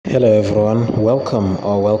Hello everyone,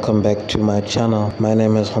 welcome back to my channel. My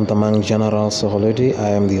name is General-Segolodi. I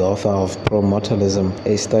am the author of Promortalism,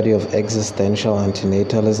 a study of existential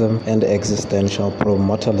antinatalism and existential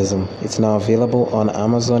promortalism. It's now available on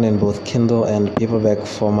Amazon in both Kindle and paperback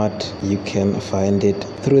format. You can find it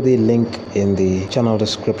through the link in the channel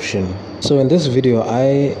description. So in this video,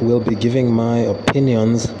 I will be giving my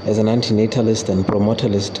opinions as an antinatalist and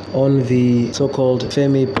promortalist on the so-called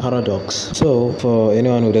Fermi paradox. So for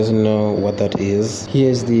anyone who doesn't know what that is,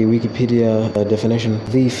 here's the Wikipedia definition.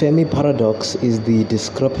 The Fermi paradox is the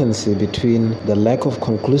discrepancy between the lack of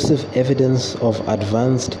conclusive evidence of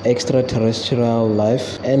advanced extraterrestrial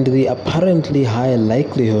life and the apparently high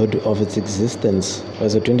likelihood of its existence.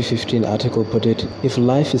 As a 2015 article put it, if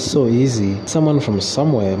life is so easy, someone from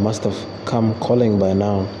somewhere must have come calling by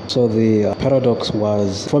now. So the paradox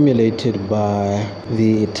was formulated by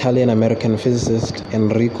the Italian-American physicist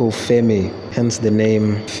Enrico Fermi, hence the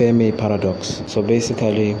name Fermi paradox. So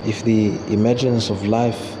basically, if the emergence of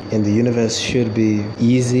life in the universe should be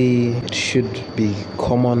easy, it should be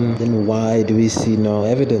common, then why do we see no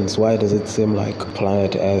evidence? Why does it seem like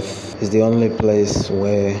planet Earth is the only place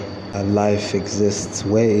where life exists?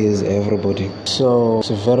 Where is everybody? So it's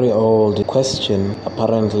a very old question.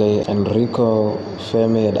 Apparently Enrico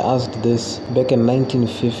Fermi had asked this back in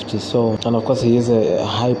 1950. And of course he is a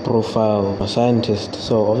high profile scientist,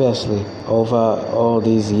 so obviously over all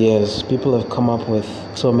these years people have come up with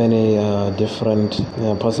so many different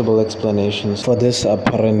possible explanations for this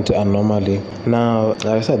apparent anomaly. Now, like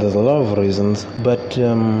I said, there's a lot of reasons, but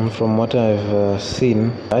from what I've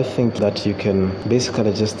seen, I think that you can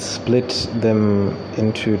basically just split them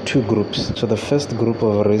into two groups. So the first group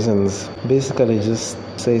of reasons basically just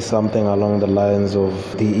say something along the lines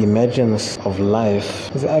of the emergence of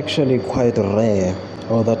life is actually quite rare,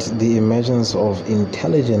 or that the emergence of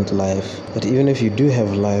intelligent life, that even if you do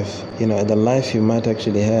have life, the life you might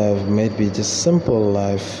actually have might be just simple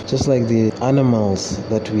life, just like the animals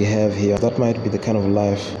that we have here. That might be the kind of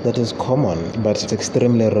life that is common, but it's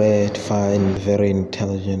extremely rare to find very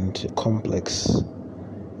intelligent, complex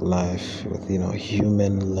life with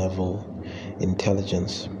human level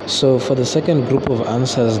intelligence. So for the second group of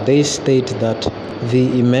answers, they state that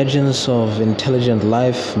the emergence of intelligent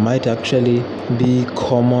life might actually be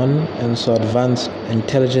common, and so advanced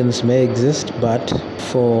intelligence may exist, but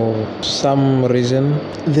for some reason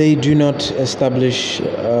they do not establish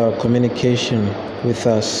communication with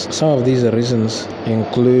us. Some of these reasons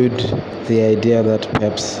include the idea that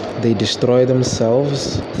perhaps they destroy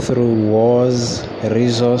themselves through wars,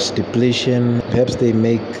 resource depletion, perhaps they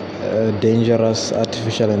make dangerous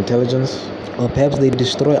artificial intelligence, or perhaps they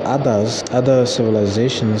destroy other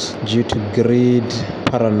civilizations due to greed,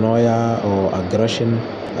 paranoia, or aggression.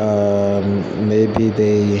 Maybe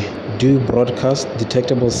they do broadcast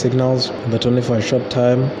detectable signals, but only for a short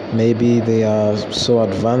time. Maybe they are so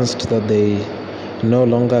advanced that they no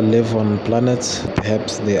longer live on planets.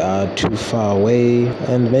 Perhaps they are too far away,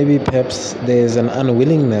 and maybe perhaps there is an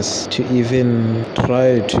unwillingness to even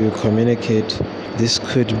try to communicate. This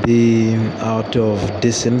could be out of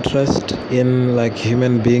disinterest in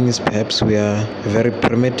human beings. Perhaps we are very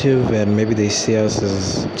primitive and maybe they see us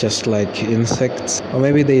as just like insects, or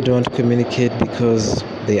maybe they don't communicate because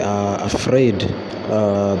they are afraid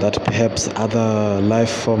that perhaps other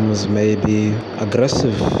life forms may be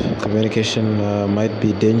aggressive. Communication might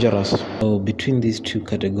be dangerous. So between these two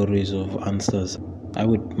categories of answers, I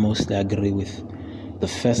would mostly agree with the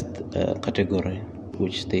first category,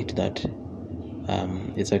 which state that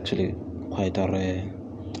it's actually quite rare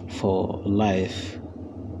for life,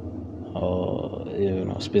 or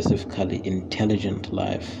specifically intelligent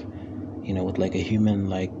life, with a human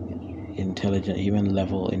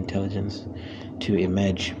level intelligence to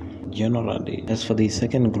emerge generally. As for the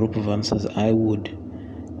second group of answers, I would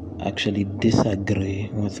actually disagree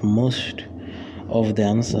with most of the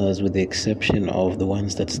answers, with the exception of the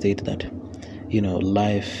ones that state that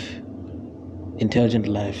intelligent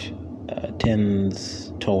life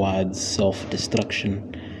tends towards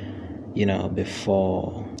self-destruction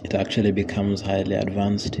before it actually becomes highly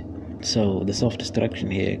advanced. So the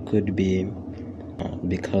self-destruction here could be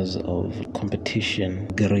because of competition,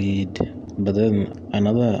 greed. But then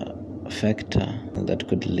another factor that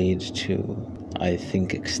could lead to, I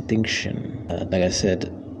think, extinction, like I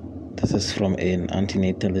said, this is from an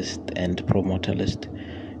antinatalist and promortalist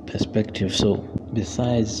perspective. So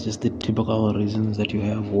besides just the typical reasons that you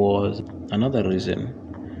have, was another reason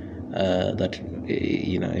that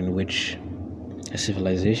in which a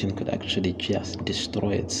civilization could actually just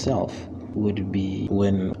destroy itself would be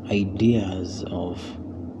when ideas of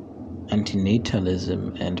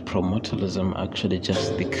antinatalism and promortalism actually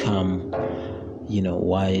just become,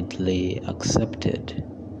 widely accepted.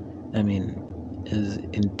 I mean, as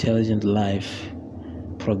intelligent life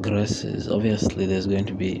progresses, obviously there's going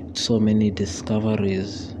to be so many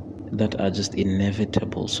discoveries that are just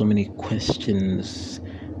inevitable, so many questions,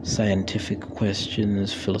 scientific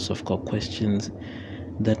questions, philosophical questions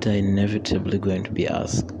that are inevitably going to be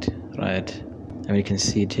asked, right? I mean, you can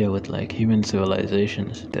see it here with like human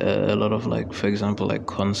civilizations. A lot of for example,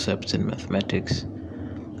 concepts in mathematics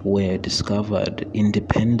were discovered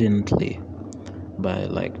independently by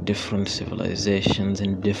different civilizations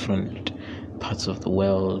in different parts of the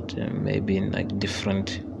world, and maybe in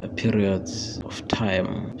different periods of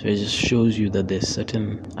time. So it just shows you that there's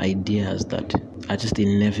certain ideas that are just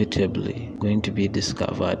inevitably going to be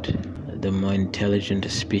discovered. The more intelligent a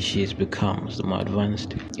species becomes, the more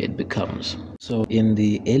advanced it becomes. So in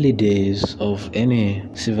the early days of any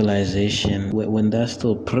civilization, when they're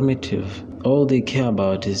still primitive, all they care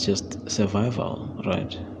about is just survival,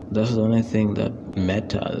 right? That's the only thing that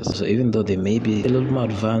matters. So even though they may be a little more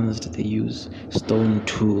advanced, they use stone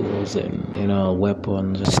tools and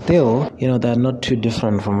weapons. Still, they're not too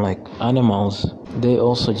different from animals. They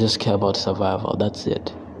also just care about survival. That's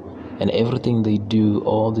it. And everything they do,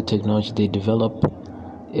 all the technology they develop,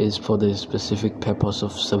 is for the specific purpose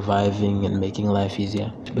of surviving and making life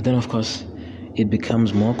easier. But then, of course, it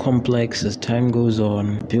becomes more complex as time goes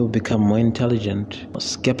on. People become more intelligent,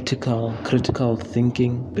 skeptical, critical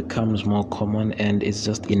thinking becomes more common, and it's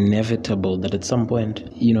just inevitable that at some point,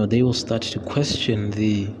 they will start to question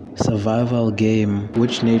the survival game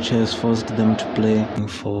which nature has forced them to play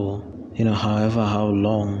for, how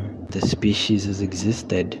long the species has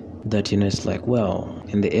existed. That it's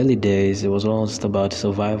in the early days it was all just about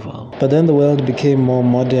survival, but then the world became more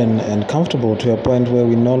modern and comfortable to a point where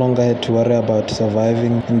we no longer had to worry about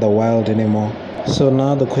surviving in the wild anymore. So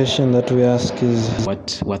now the question that we ask is,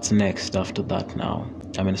 what's next after that now?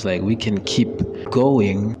 I mean, it's we can keep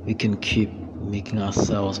going, we can keep making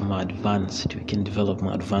ourselves more advanced, we can develop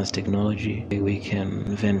more advanced technology, we can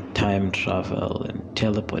invent time travel and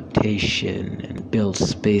teleportation and build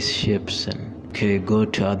spaceships and go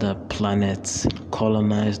to other planets,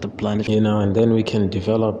 colonize the planet, and then we can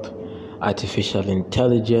develop artificial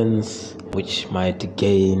intelligence, which might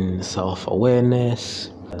gain self-awareness.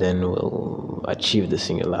 Then we'll achieve the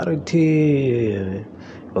singularity.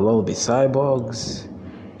 We'll all be cyborgs.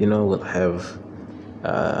 We'll have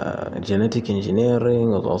genetic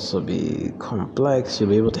engineering. Will also be complex.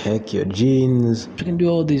 You'll be able to hack your genes. You can do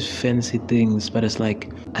all these fancy things, but it's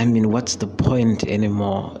what's the point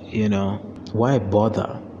anymore? Why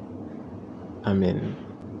bother? I mean,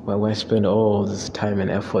 why spend all this time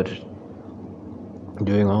and effort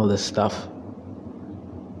doing all this stuff?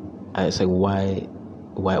 It's why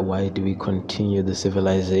do we continue the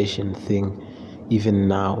civilization thing even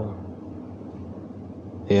now?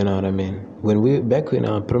 You know what I mean? Back in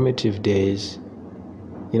our primitive days,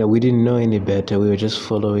 we didn't know any better. We were just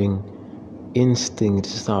following instinct,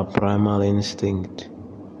 just our primal instinct.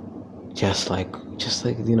 Just like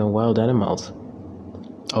wild animals.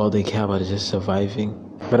 All they care about is just surviving.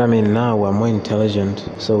 But now we're more intelligent,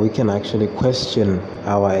 so we can actually question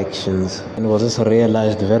our actions. And we'll just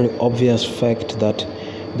realize the very obvious fact that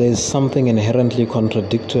there's something inherently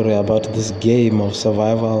contradictory about this game of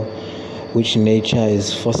survival which nature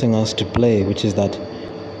is forcing us to play, which is that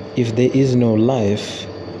if there is no life,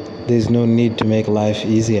 there's no need to make life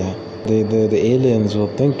easier. The aliens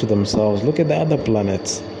will think to themselves, look at the other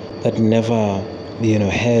planets that never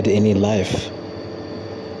had any life.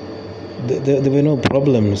 There were no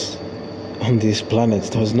problems on these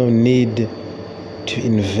planets. There was no need to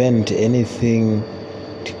invent anything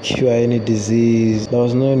to cure any disease. There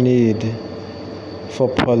was no need for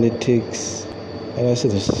politics. And I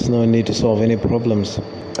said there's no need to solve any problems.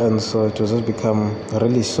 And so it was just become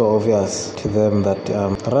really so obvious to them that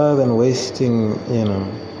rather than wasting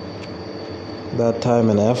that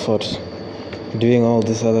time and effort doing all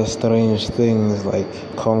these other strange things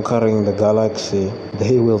like conquering the galaxy,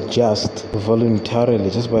 they will just voluntarily,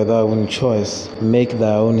 just by their own choice, make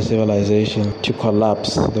their own civilization to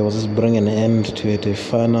collapse. They will just bring an end to it, a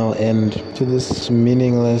final end to this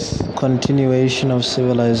meaningless continuation of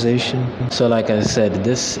civilization. So like I said,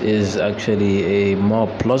 this is actually a more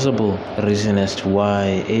plausible reason as to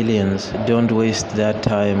why aliens don't waste their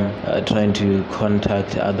time trying to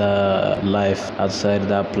contact other life outside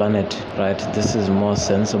their planet, right? This is more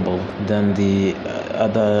sensible than the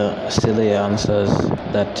other silly answers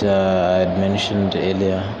that I had mentioned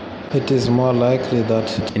earlier. it is more likely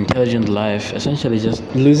that intelligent life essentially just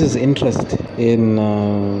loses interest in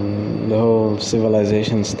the whole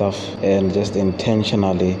civilization stuff and just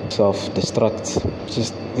intentionally self-destructs,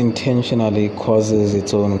 just intentionally causes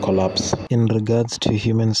its own collapse. In regards to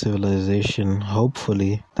human civilization,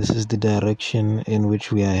 hopefully this is the direction in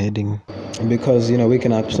which we are heading, because we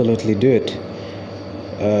can absolutely do it.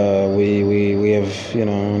 We have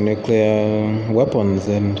nuclear weapons,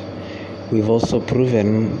 and we've also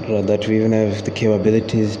proven that we even have the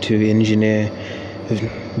capabilities to engineer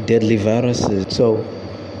deadly viruses. So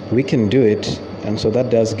we can do it, and so that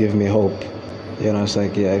does give me hope. It's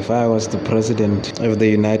like, if I was the president of the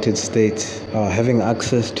United States, having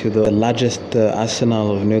access to the largest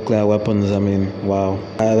arsenal of nuclear weapons, I mean, wow.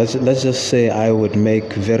 Let's just say I would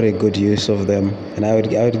make very good use of them, and I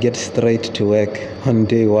would get straight to work on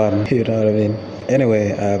day one. You know what I mean? Anyway,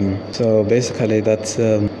 so basically that's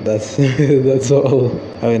that's all.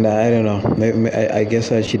 I mean, I don't know. I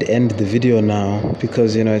guess I should end the video now,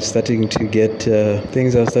 because it's starting to get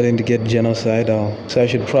things are starting to get genocidal. So I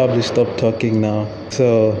should probably stop talking now.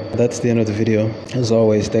 So that's the end of the video. As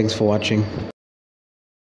always, thanks for watching.